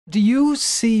Do you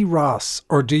see Ross,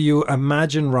 or do you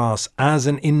imagine Ross as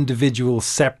an individual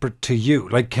separate to you?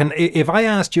 Like, if I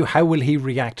asked you how will he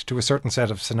react to a certain set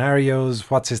of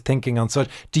scenarios, what's his thinking on such,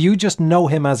 do you just know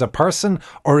him as a person,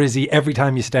 or is he, every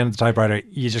time you sit down at the typewriter,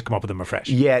 you just come up with him afresh?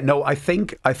 Yeah, no, I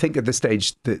think at this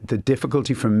stage, the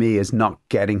difficulty for me is not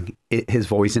getting his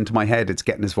voice into my head, it's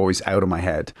getting his voice out of my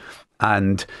head.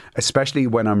 And especially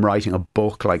when I'm writing a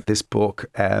book like this book,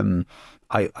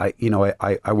 I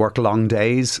work long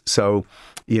days. So,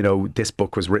 this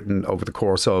book was written over the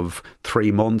course of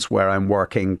 3 months where I'm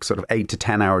working sort of 8 to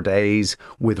 10 hour days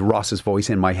with Ross's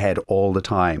voice in my head all the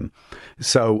time.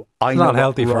 So it's not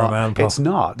healthy for a man, Paul. It's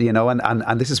not,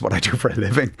 and this is what I do for a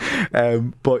living.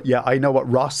 But yeah, I know what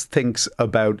Ross thinks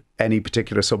about any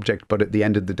particular subject, but at the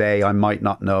end of the day, I might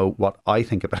not know what I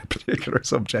think about a particular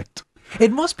subject.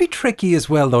 It must be tricky as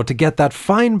well, though, to get that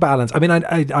fine balance. I mean,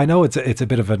 I know it's a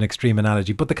bit of an extreme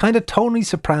analogy, but the kind of Tony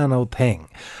Soprano thing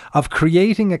of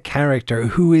creating a character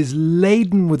who is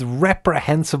laden with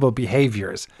reprehensible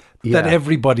behaviours that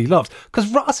everybody loves. Because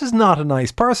Ross is not a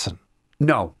nice person.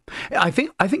 No, I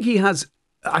think he has.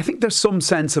 I think there's some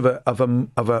sense of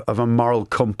a moral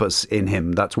compass in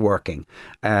him that's working.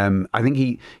 I think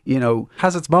he,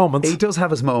 has its moments. He does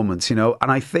have his moments, and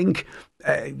I think,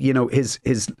 his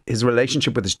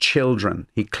relationship with his children.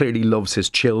 He clearly loves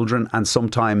his children, and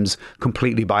sometimes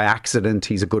completely by accident,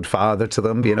 he's a good father to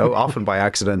them. Often by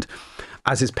accident.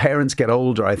 As his parents get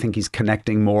older, I think he's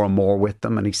connecting more and more with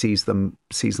them, and he sees them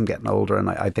getting older, and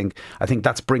I think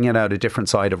that's bringing out a different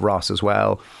side of Ross as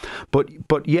well. But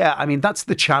yeah, I mean, that's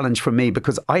the challenge for me,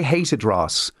 because I hated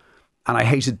Ross, and I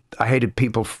hated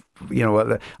people.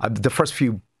 The first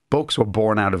few books were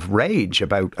born out of rage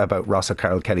about Ross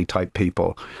O'Carroll Kelly type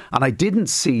people, and I didn't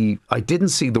see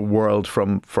the world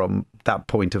from that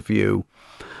point of view.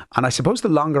 And I suppose the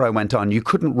longer I went on, you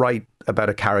couldn't write about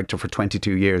a character for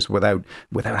 22 years without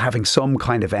having some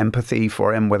kind of empathy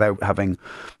for him, without having,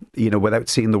 without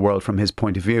seeing the world from his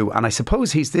point of view. And I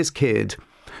suppose he's this kid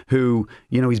who,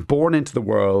 he's born into the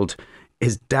world.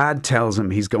 His dad tells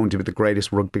him he's going to be the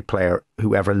greatest rugby player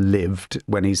who ever lived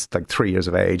when he's like 3 years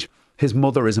of age. His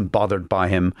mother isn't bothered by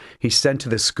him. He's sent to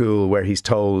this school where he's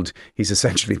told he's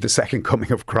essentially the second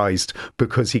coming of Christ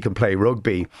because he can play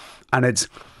rugby.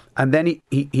 And then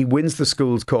he wins the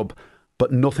school's cup,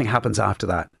 but nothing happens after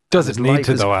that. Does it need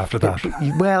to, though, after that?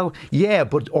 Well, yeah,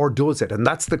 or does it? And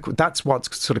that's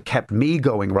what's sort of kept me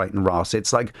going writing Ross.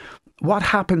 It's like, what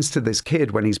happens to this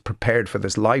kid when he's prepared for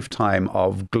this lifetime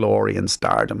of glory and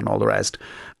stardom and all the rest?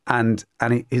 And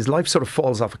his life sort of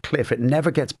falls off a cliff. It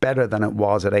never gets better than it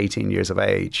was at 18 years of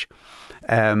age.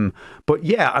 But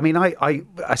yeah, I mean, I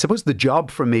suppose the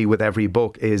job for me with every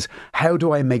book is, how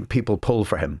do I make people pull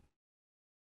for him?